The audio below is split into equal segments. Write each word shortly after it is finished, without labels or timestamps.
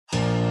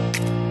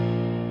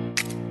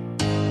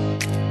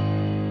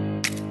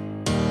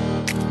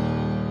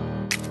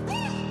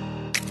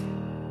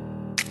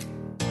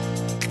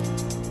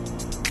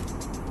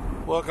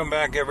Welcome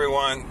back,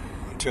 everyone,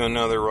 to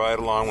another ride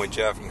along with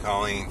Jeff and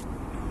Colleen.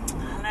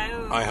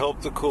 Hello. I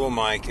hope the cool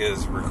mic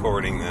is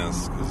recording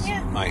this because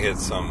I hit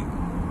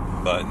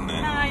some button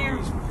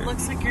and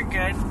Looks like you're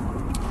good.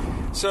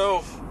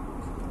 So,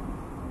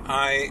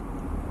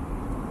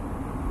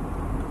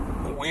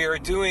 we are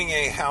doing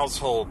a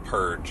household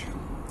purge.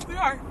 We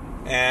are.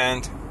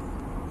 And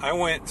I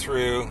went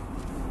through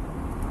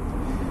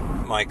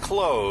my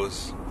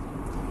clothes,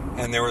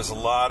 and there was a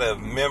lot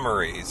of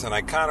memories, and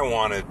I kind of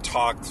want to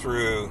talk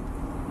through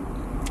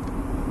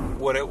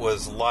what it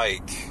was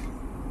like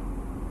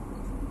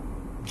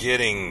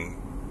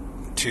getting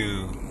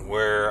to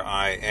where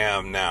I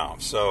am now.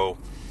 So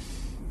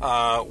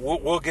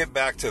we'll get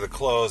back to the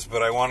clothes,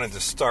 but I wanted to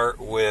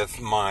start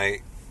with my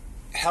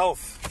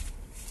health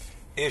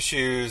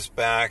issues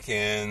back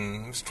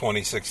in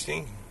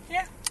 2016.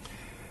 Yeah.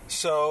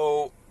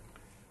 So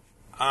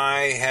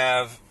I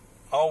have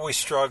always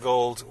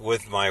struggled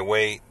with my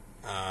weight.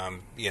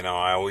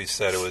 I always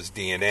said it was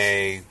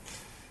DNA.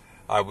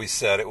 I always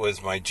said it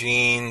was my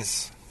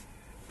genes,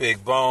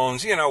 big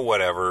bones,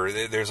 whatever.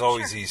 There's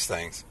always these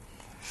things.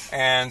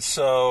 And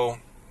so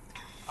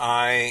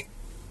I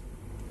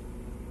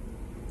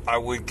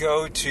would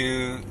go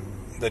to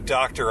the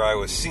doctor I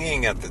was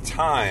seeing at the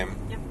time,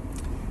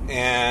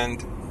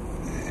 and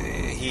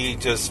he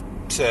just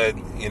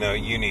said,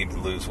 you need to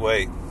lose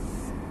weight.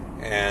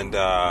 And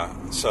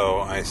so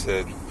I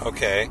said,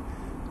 okay,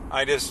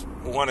 I just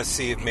want to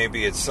see if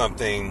maybe it's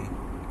something,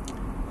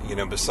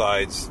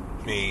 besides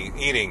me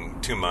eating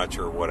too much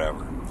or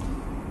whatever.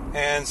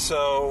 And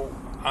so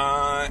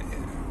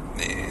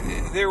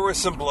there was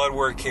some blood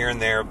work here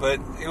and there, but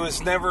it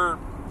was never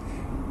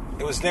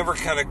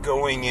kind of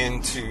going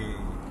into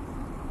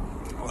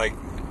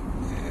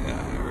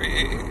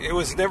it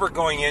was never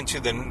going into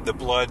the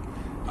blood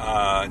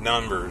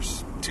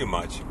numbers too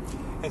much.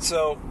 And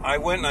so I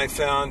went and I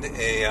found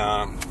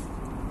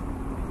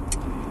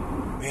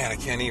I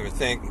can't even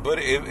think, but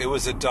it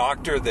was a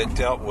doctor that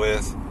dealt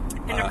with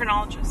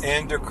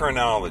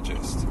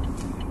endocrinologist.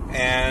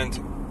 And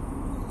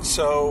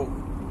so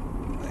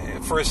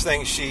first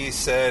thing she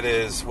said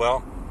is,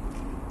 well,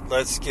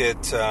 let's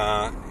get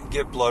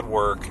blood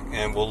work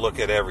and we'll look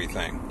at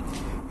everything.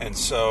 And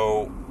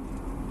so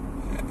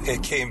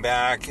it came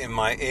back and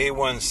my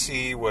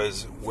A1C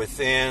was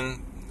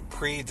within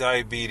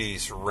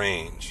pre-diabetes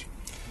range.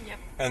 Yep.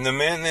 And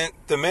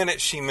the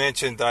minute she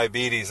mentioned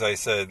diabetes, I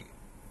said,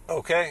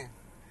 okay,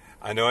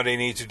 I know what I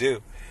need to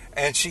do.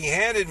 And she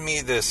handed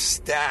me this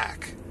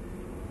stack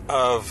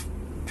of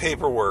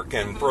paperwork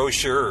and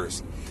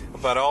brochures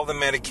about all the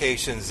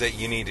medications that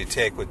you need to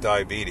take with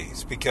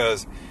diabetes,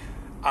 because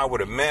I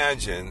would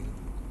imagine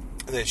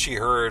that she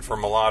heard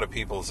from a lot of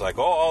people, it's like,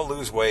 oh, I'll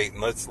lose weight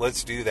and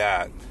let's do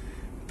that.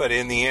 But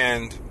in the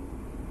end,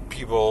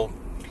 people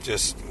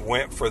just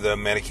went for the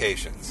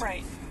medications.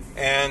 Right.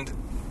 And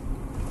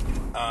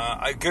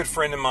a good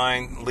friend of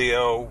mine,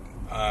 Leo,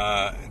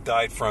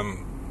 died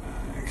from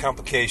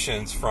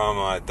complications from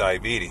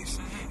diabetes.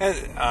 And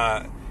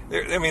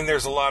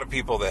there's a lot of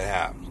people that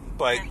have,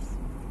 but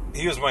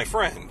he was my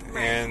friend,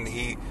 and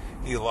he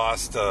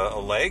lost a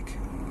leg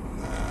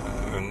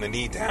and the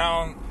knee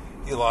down.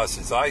 He lost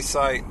his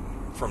eyesight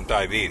from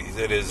diabetes.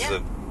 It is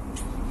a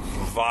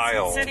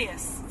vile, it's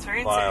insidious. It's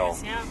very vile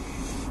insidious,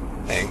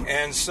 thing.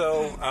 And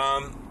so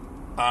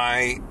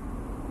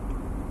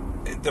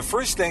the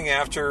first thing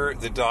after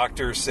the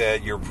doctor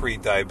said you're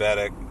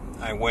pre-diabetic,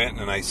 I went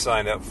and I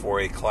signed up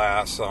for a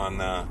class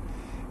on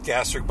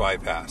gastric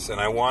bypass, and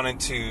I wanted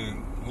to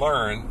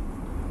learn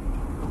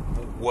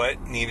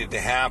what needed to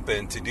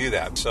happen to do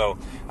that. So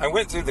I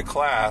went through the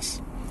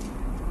class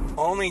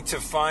only to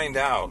find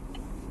out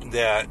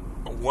that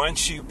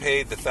once you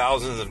paid the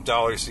thousands of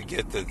dollars to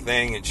get the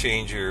thing and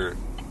change your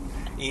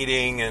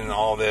eating and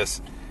all this,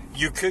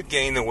 you could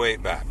gain the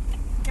weight back.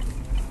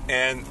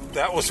 And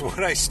that was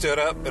when I stood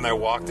up and I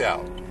walked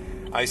out.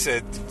 I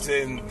said,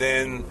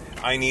 then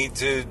I need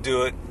to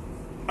do it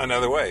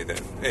another way.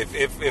 Then,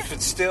 if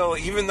it's still,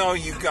 even though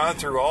you've gone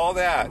through all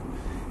that,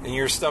 and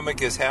your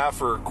stomach is half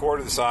or a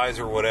quarter the size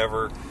or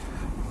whatever,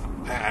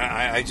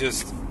 I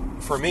just,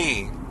 for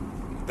me,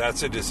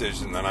 that's a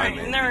decision that I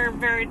made. And there are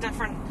very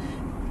different,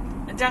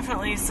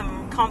 definitely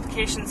some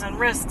complications and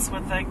risks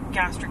with the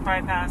gastric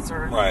bypass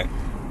or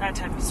that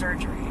type of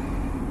surgery.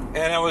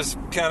 And I was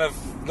kind of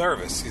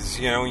nervous because,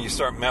 when you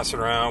start messing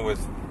around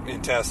with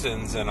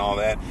intestines and all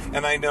that,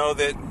 and I know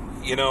that,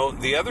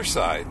 the other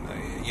side,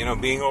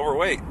 being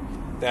overweight,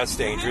 that's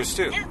dangerous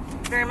too. Yeah,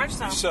 very much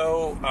so.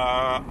 So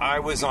I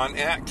was on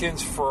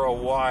Atkins for a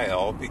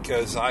while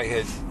because I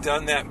had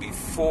done that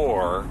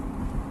before,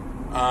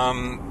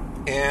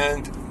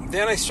 and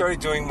then I started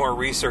doing more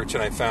research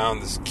and I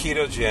found this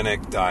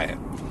ketogenic diet.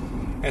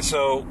 And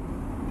so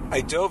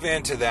I dove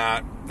into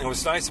that, and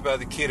what's nice about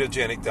the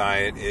ketogenic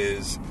diet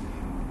is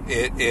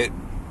it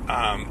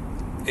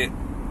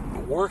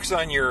works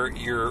on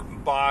your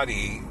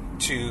body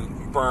to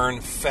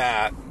burn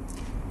fat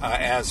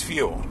as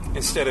fuel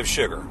instead of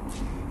sugar.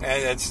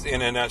 And that's,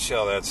 in a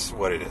nutshell, that's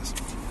what it is.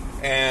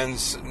 And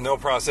no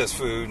processed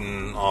food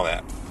and all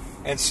that.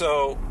 And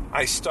so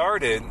I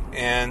started,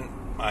 and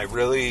I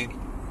really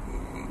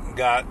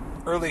got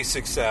early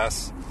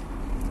success.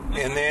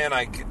 And then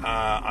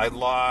I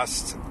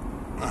lost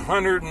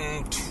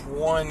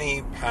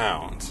 120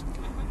 pounds.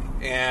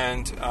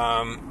 And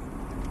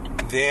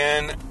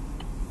then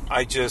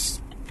I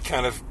just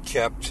kind of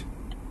kept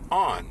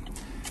on.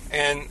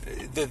 And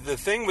the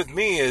thing with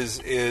me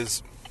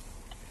is,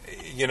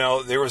 you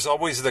know, there was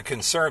always the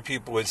concern.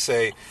 People would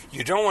say,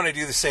 you don't want to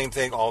do the same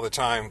thing all the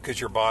time because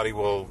your body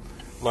will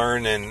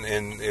learn and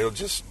it'll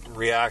just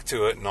react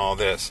to it and all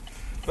this.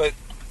 But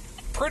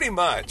pretty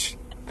much,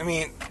 I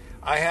mean,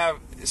 I have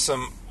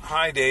some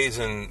high days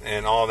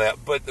and all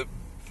that, but the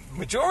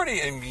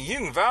majority, and you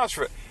can vouch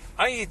for it,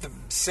 I eat the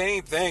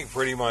same thing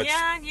pretty much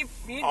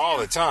you all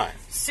do. the time.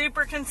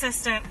 Super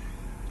consistent.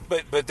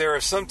 But there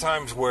are some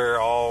times where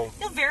you'll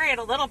vary it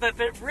a little bit,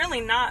 but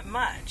really not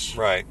much.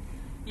 Right.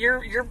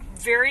 You're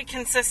very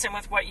consistent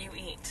with what you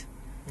eat.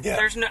 Yeah.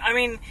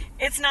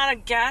 It's not a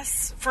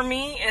guess for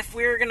me if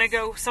we're going to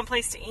go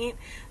someplace to eat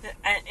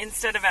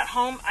instead of at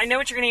home. I know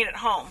what you're going to eat at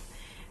home,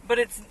 but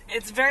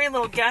it's very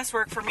little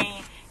guesswork for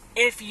me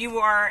if you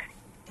are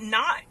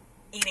not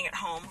eating at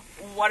home.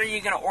 What are you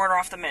going to order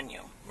off the menu?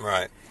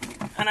 Right.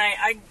 And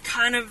I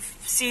kind of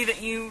see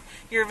that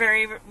you're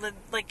very,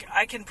 like,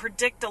 I can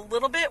predict a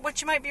little bit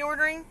what you might be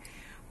ordering,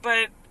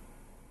 but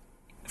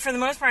for the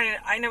most part,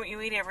 I know what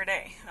you eat every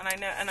day,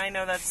 and I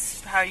know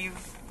that's how you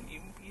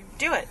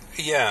do it.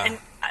 Yeah. And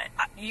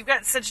you've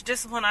got such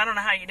discipline. I don't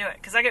know how you do it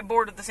because I get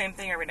bored of the same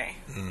thing every day.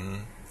 Mm-hmm.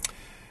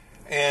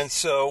 And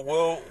so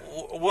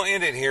we'll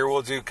end it here.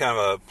 We'll do kind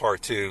of a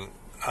part 2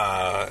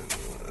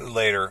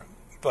 later,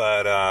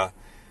 but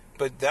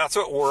that's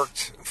what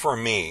worked for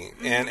me.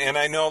 Mm-hmm. And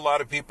I know a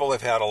lot of people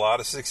have had a lot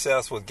of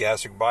success with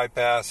gastric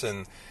bypass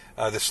and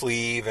the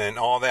sleeve and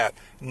all that.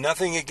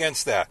 Nothing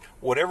against that.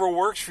 Whatever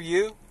works for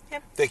you,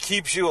 yep, that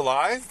keeps you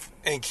alive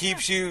and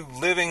keeps you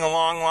living a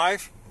long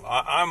life,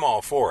 I'm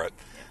all for it.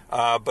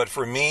 But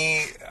for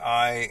me,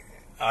 I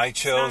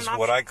chose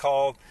what I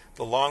called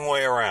the long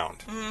way around.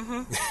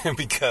 Mm-hmm.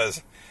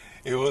 Because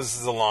it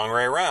was the long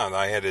way around.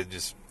 I had to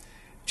just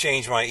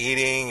change my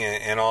eating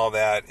and all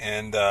that.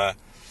 And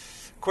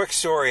quick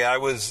story, I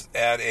was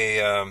at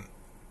a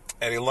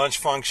lunch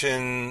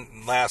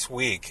function last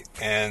week,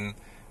 and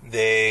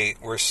they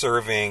were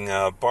serving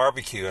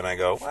barbecue, and I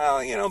go,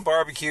 well, you know,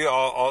 barbecue,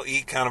 I'll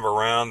eat kind of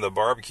around the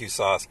barbecue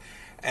sauce.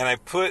 And I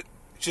put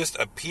just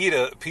a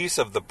piece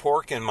of the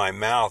pork in my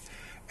mouth,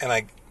 and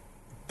I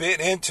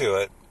bit into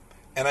it,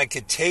 and I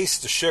could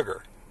taste the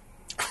sugar.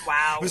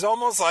 Wow. It was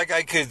almost like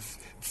I could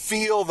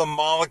feel the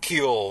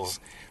molecules,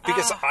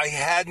 because I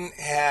hadn't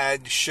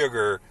had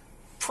sugar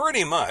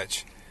pretty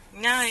much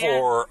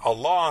for a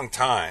long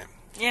time.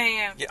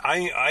 Yeah.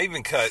 I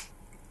even cut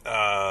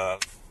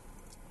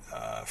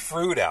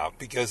fruit out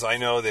because I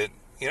know that,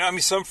 you know, I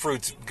mean, some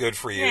fruit's good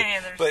for you.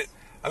 But,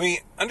 I mean,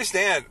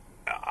 understand,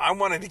 I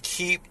wanted to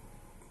keep,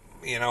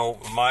 you know,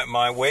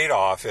 my weight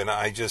off, and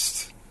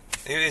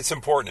it's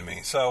important to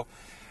me. So,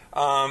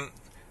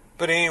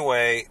 but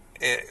anyway,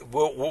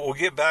 we'll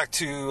get back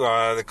to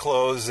the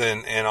clothes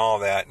and all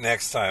that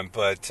next time.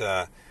 But,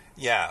 so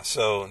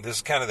this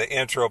is kind of the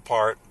intro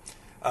part.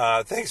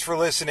 Thanks for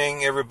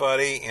listening,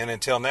 everybody. And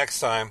until next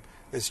time,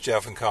 this is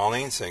Jeff and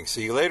Colleen saying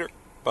see you later.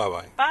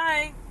 Bye-bye.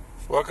 Bye.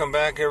 Welcome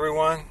back,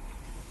 everyone,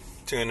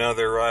 to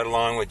another Ride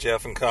Along with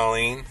Jeff and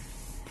Colleen.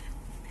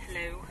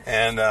 Hello.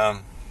 And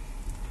I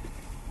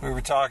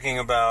was talking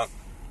about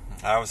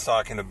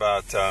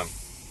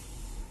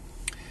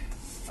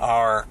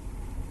our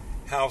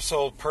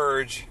household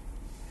purge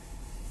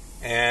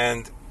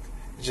and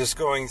just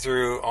going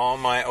through all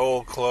my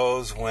old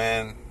clothes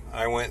when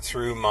I went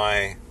through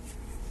my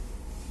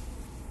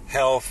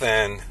health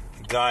and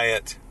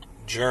diet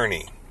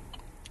journey.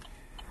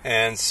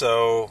 And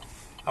so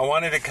I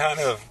wanted to kind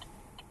of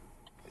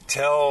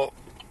tell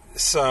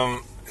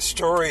some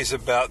stories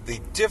about the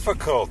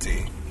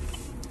difficulty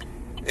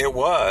it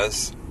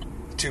was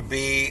to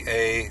be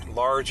a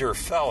larger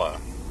fella.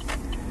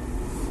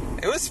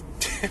 It was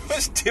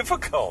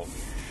difficult.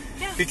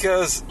 Yeah.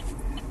 Because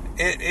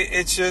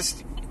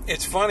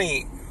it's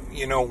funny,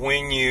 you know,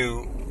 when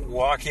you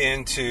walk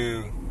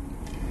into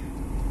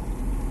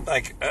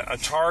like a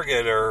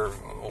Target or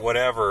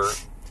whatever,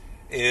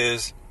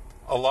 is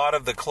a lot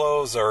of the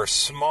clothes are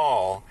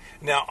small.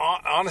 Now,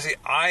 honestly,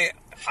 I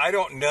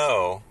don't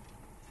know.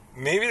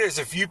 Maybe there's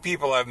a few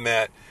people I've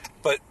met,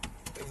 but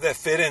that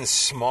fit in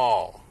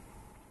small.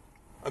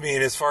 I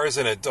mean, as far as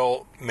an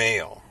adult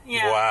male.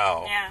 Yeah.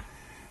 Wow.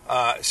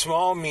 Yeah.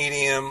 Small,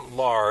 medium,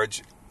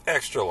 large,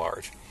 extra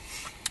large.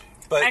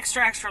 But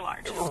extra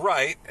large.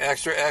 Right,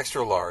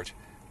 extra large.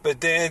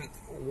 But then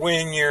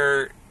when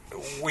you're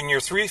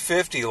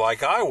 350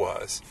 like I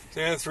was,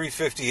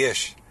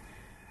 350-ish,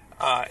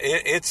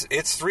 it's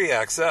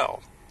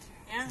 3XL.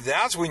 Yeah.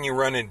 That's when you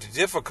run into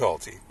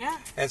difficulty. Yeah.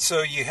 And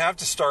so you have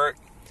to start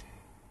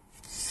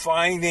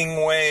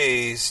finding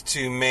ways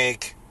to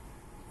make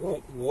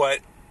what,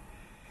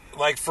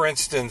 like for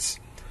instance,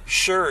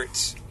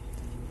 shirts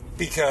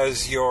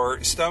because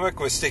your stomach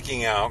was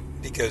sticking out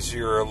because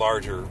you're a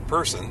larger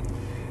person,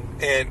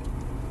 and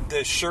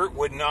the shirt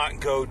would not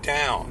go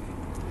down.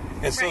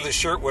 And so the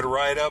shirt would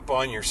ride up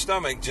on your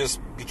stomach just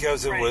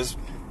because it was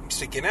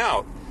sticking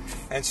out.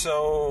 And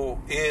so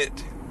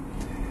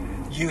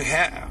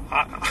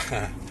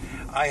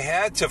I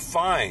had to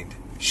find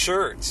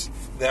shirts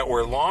that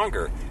were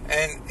longer.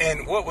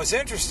 And what was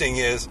interesting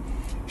is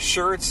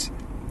shirts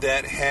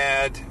that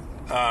had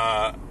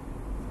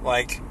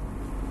like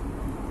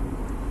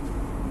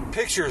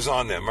pictures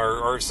on them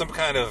or some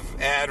kind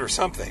of ad or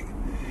something.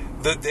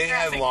 They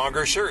had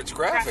longer shirts,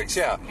 graphics,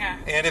 yeah.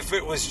 And if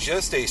it was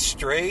just a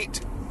straight,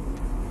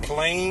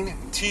 plain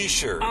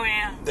T-shirt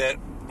that,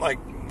 like,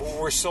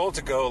 were sold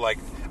to go, like,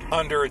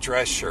 under a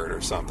dress shirt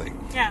or something.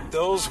 Yeah.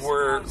 Those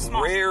were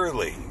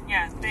rarely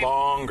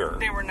longer.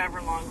 They were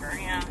never longer,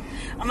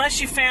 unless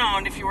you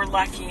found, if you were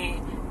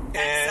lucky,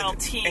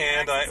 XLT.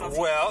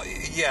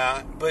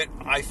 But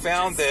I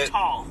found that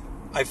tall.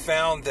 I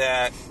found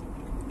that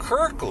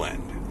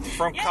Kirkland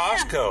from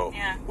Costco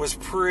was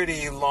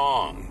pretty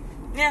long.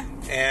 Yeah.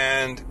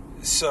 And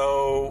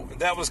so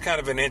that was kind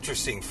of an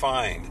interesting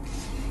find.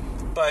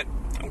 But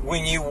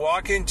when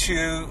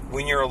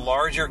you're a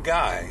larger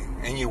guy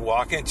and you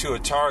walk into a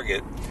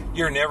Target,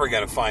 you're never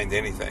going to find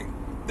anything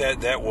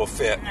that will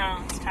fit. No,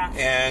 it's tough.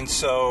 And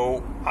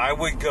so I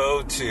would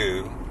go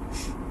to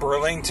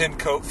Burlington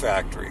Coat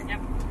Factory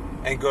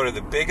and go to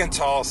the big and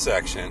tall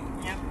section.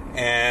 Yep.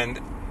 And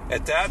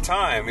at that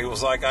time, it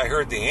was like I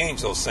heard the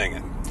angels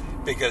singing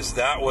because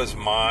that was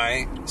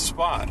my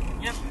spot.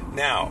 Yep.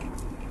 Now,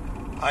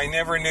 I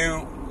never knew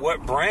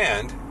what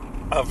brand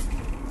of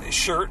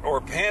shirt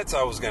or pants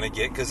I was going to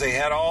get because they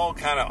had all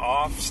kind of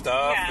off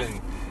stuff and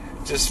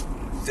just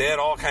they had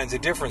all kinds of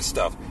different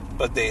stuff,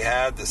 but they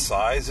had the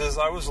sizes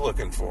I was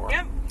looking for.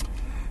 Yep.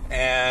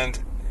 And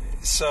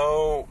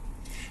so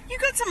you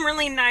got some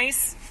really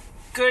nice,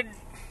 good,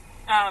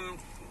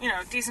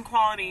 decent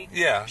quality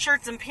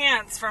shirts and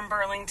pants from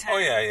Burlington. Oh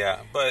yeah,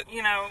 but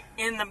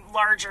in the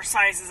larger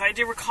sizes. I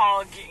do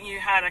recall you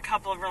had a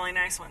couple of really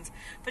nice ones,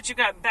 but you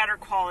got better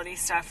quality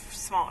stuff,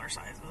 smaller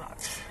sizes,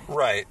 obviously.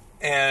 Right.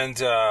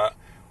 And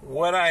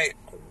what I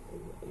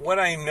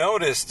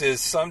noticed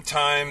is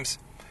sometimes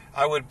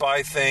I would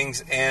buy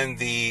things and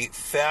the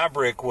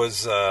fabric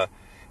was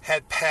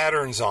had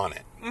patterns on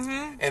it,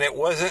 and it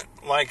wasn't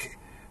like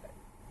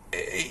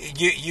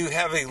you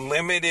have a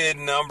limited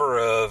number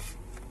of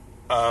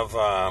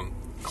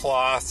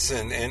cloths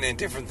and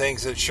different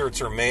things that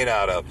shirts are made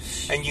out of,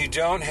 and you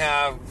don't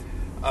have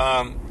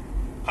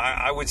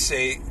I would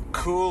say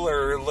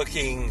cooler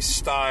looking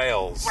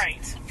styles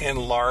in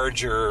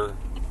larger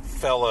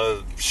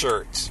fella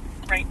shirts.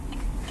 Right.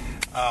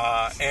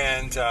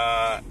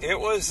 It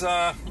was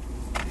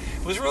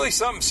really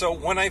something. So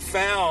when I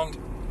found,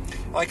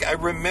 like, I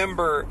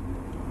remember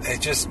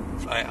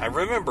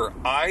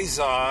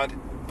Izod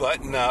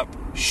button-up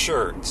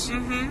shirts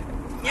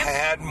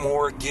had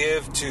more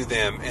give to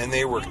them, and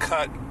they were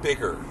cut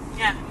bigger.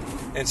 Yeah.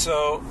 And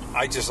so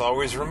I just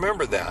always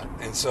remember that.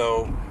 And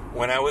so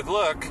when I would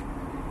look,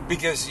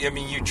 because,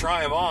 you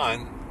try them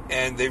on,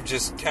 and they're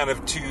just kind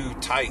of too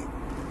tight.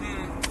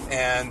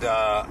 And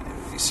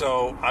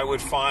so I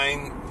would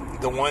find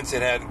the ones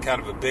that had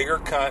kind of a bigger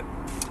cut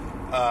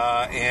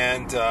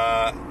and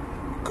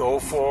go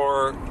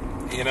for,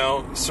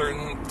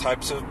 certain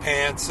types of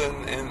pants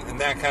and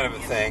that kind of a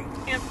thing.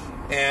 Yep.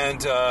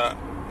 And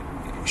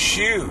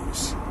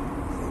shoes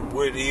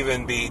would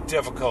even be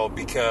difficult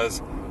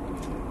because,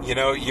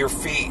 your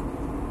feet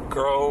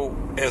grow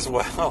as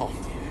well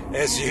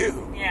as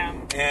you. Yeah.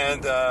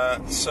 And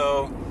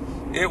so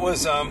it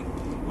was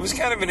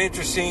kind of an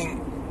interesting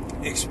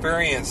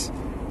experience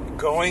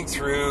going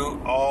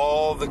through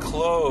all the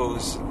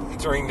clothes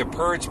during the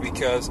purge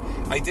because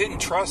I didn't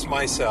trust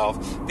myself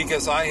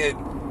because I had,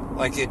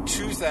 like in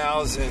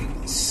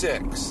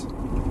 2006,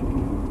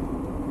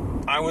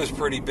 I was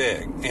pretty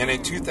big. And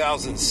in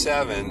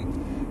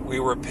 2007, we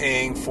were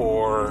paying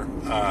for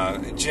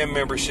gym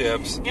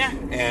memberships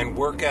and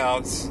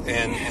workouts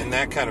and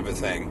that kind of a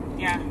thing.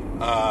 Yeah.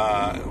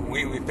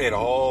 We paid a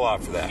whole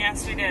lot for that.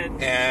 Yes, we did.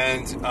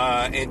 And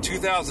in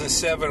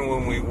 2007,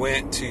 when we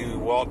went to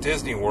Walt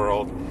Disney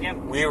World,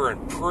 we were in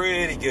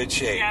pretty good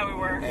shape. Yeah, we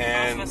were.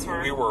 And most of us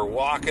were. We were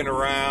walking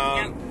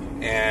around,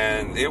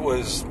 and that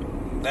was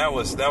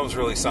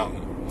really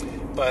something.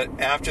 But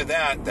after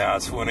that,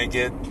 that's when it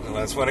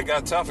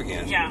got tough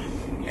again. Yeah.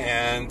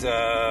 And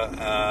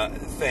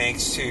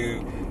thanks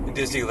to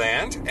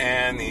Disneyland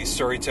and the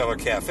Storyteller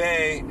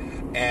Cafe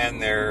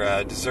and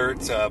their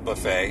dessert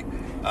buffet.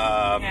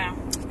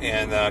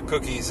 And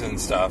cookies and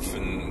stuff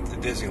and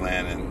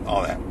Disneyland and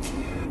all that.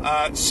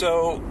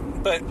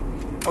 But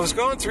I was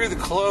going through the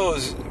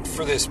clothes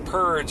for this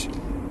purge,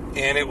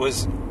 and it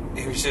was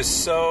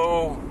just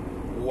so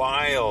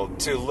wild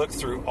to look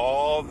through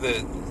all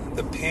the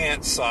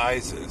pant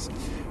sizes,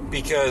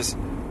 because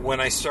when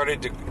I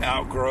started to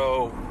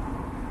outgrow,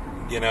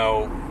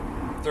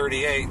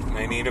 38, and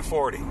I needed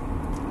 40,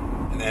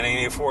 and then I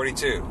needed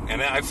 42,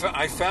 and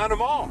I found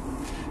them all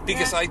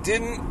because I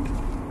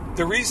didn't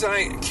the reason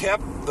I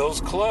kept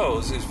those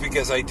clothes is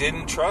because I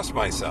didn't trust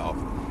myself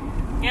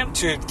Yep.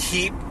 to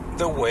keep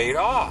the weight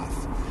off.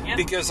 Yep.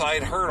 Because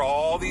I'd heard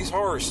all these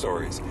horror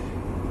stories.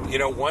 You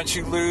know, once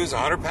you lose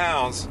 100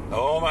 pounds,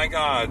 oh my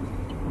God,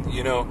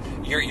 you know,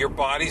 your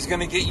body's going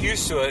to get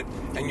used to it,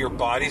 and your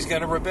body's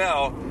going to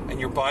rebel, and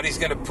your body's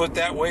going to put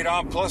that weight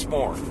on plus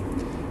more.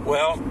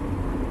 Well,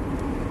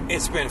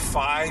 it's been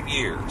 5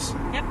 years.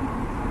 Yep.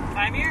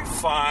 5 years?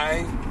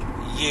 5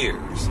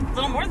 years. A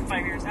little more than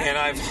 5 years. And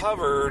I've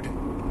hovered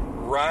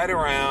right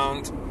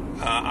around,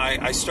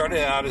 I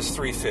started out as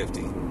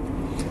 350.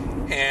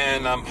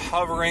 And I'm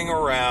hovering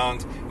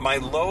around, my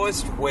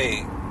lowest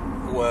weight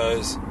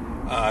was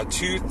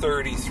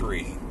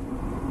 233.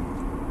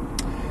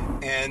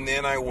 And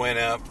then I went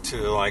up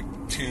to like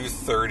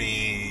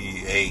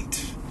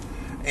 238.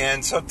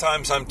 And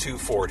sometimes I'm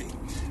 240.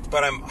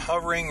 But I'm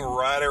hovering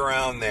right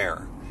around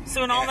there.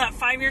 So in all that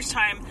 5 years'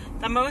 time,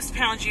 the most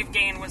pounds you've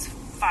gained was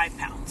 5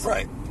 pounds.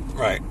 Right.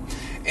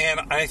 And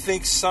I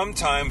think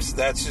sometimes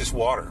that's just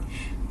water.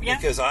 Yeah.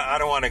 Because I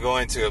don't want to go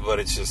into it, but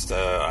it's just,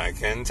 I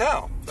can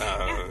tell.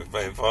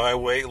 If I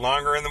wait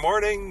longer in the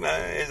morning,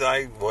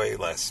 I weigh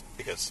less.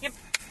 Because, Yep.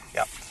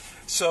 Yeah.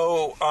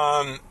 So,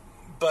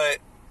 but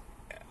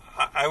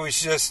I was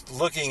just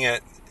looking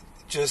at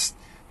just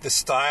the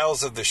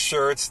styles of the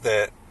shirts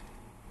that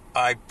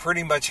I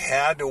pretty much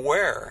had to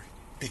wear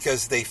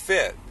because they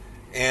fit.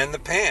 And the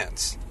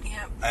pants.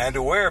 Yep. I had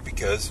to wear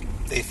because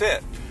they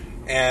fit.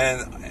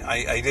 And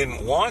I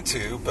didn't want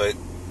to, but,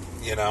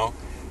 you know.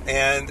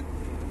 And,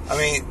 I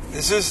mean,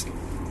 this is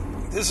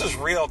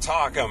real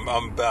talk I'm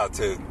about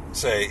to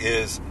say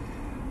is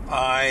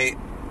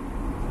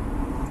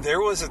there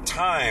was a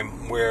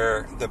time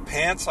where the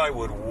pants I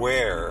would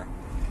wear,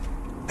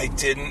 I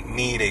didn't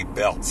need a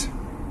belt.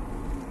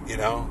 You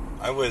know,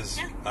 I was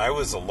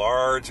a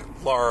large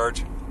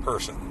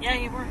person. Yeah,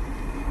 you were.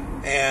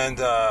 And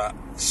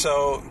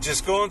so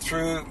just going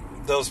through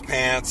those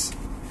pants,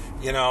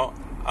 you know,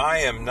 I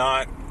am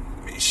not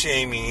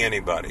shaming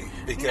anybody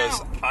because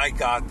No. I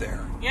got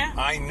there. Yeah.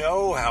 I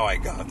know how I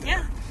got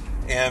there.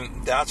 Yeah.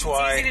 And that's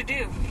why. It's easy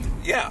to do.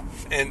 Yeah.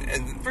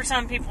 And For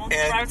some people.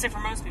 And- I would say for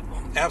most people.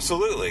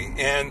 absolutely.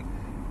 And,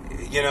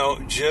 you know,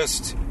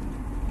 just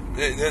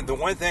the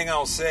one thing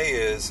I'll say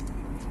is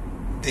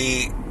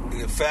the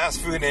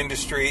fast food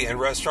industry and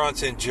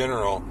restaurants in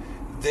general,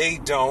 they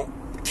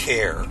don't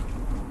care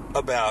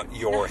about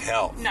your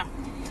health. No.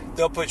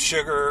 They'll put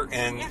sugar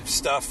and Yeah.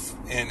 stuff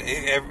in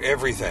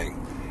everything.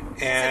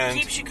 And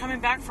It keeps you coming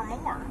back for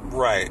more.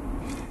 right.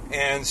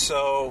 And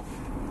so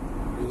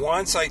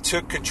once I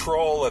took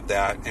control of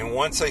that, and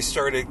once I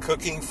started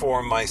cooking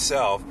for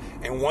myself,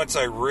 and once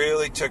I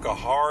really took a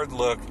hard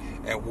look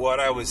at what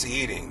I was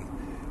eating,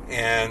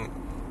 and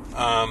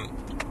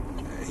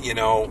you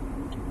know,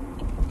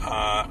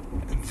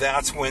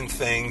 that's when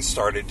things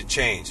started to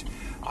change.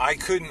 I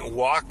couldn't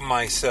walk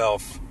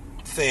myself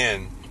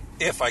thin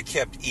if I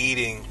kept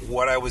eating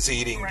what I was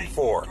eating Right,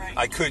 before. right.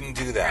 I couldn't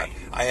do that. Right.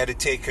 I had to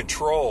take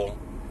control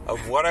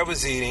of what I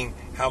was eating,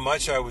 how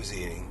much I was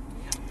eating,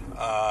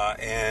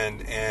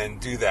 and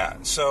do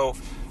that. So,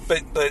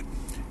 but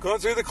going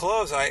through the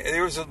clothes,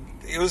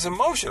 it was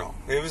emotional.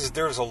 There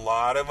was a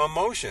lot of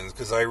emotions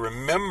because I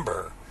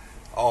remember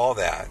all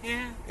that.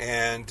 Yeah.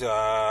 And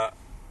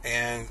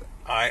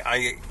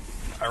I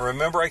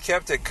remember I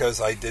kept it because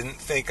I didn't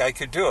think I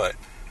could do it.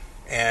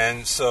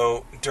 And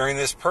so during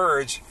this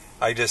purge,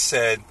 I just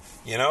said,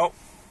 you know,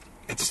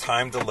 it's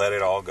time to let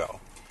it all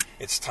go.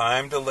 It's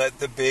time to let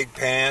the big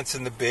pants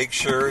and the big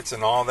shirts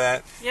and all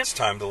that. Yep. It's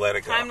time to let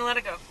it go. Time to let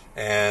it go.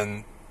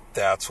 And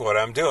that's what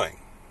I'm doing.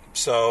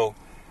 So,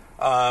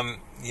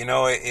 you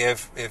know,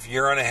 if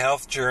you're on a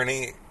health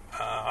journey,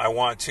 I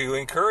want to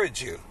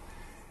encourage you.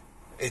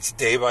 It's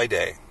day by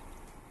day.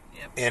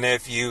 Yep. And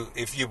if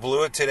you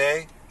blew it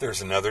today,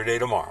 there's another day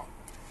tomorrow.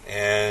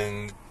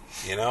 And,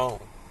 you know,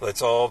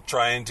 let's all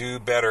try and do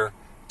better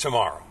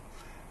tomorrow.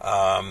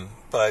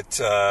 But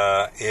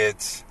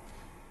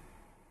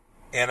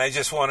and I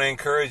just want to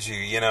encourage you,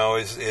 you know,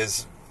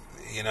 is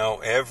you know,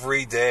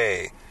 every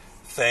day,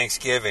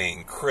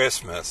 Thanksgiving,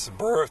 Christmas,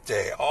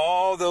 birthday,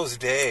 all those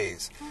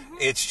days,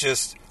 it's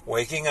just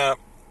waking up,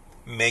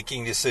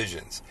 making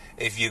decisions.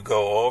 If you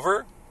go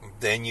over,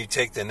 then you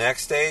take the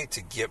next day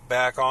to get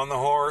back on the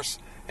horse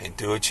and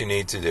do what you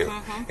need to do.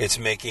 It's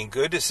making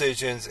good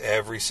decisions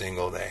every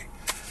single day.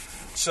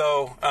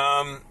 So,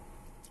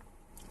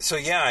 so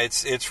yeah,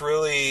 it's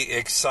really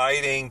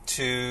exciting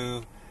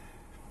to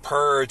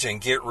purge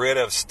and get rid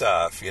of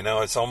stuff. You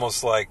know, it's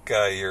almost like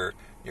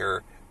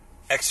you're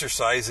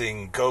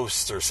exercising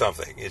ghosts or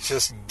something. It's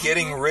just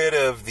getting rid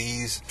of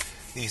these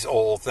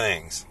old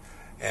things.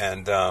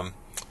 And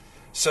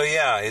so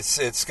yeah,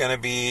 it's going to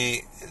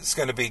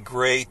be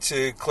great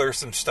to clear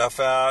some stuff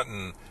out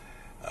and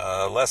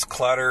less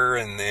clutter,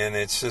 and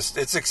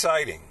it's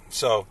exciting.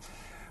 So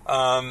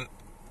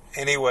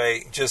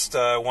anyway, just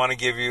want to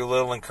give you a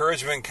little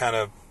encouragement, kind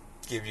of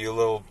give you a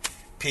little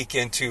peek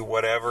into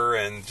whatever,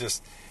 and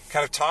just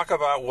kind of talk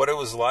about what it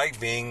was like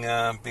being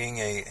a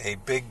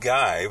big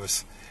guy.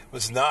 It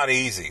was not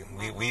easy.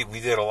 We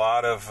did a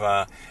lot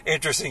of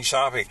interesting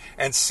shopping,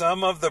 and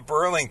some of the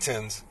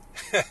Burlingtons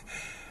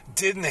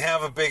didn't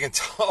have a big and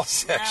tall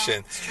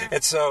section,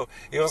 and so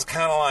it was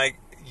kind of like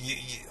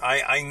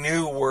I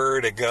knew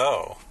where to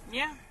go.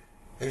 Yeah.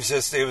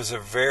 It was a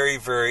very,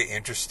 very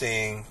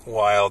interesting,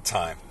 wild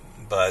time.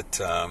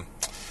 But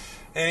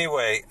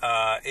anyway,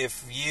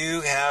 if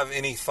you have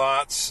any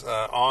thoughts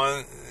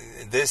on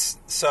this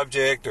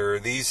subject or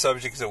these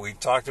subjects that we've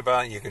talked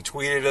about, you can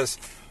tweet at us.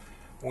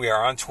 We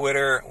are on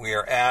Twitter. We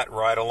are at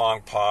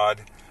RideAlongPod.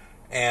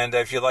 And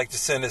if you'd like to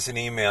send us an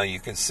email, you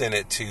can send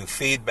it to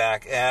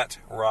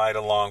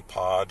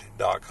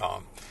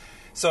feedback@ridealongpod.com.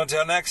 So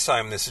until next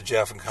time, this is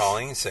Jeff and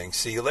Colleen saying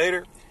see you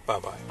later.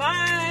 Bye-bye.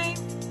 Bye.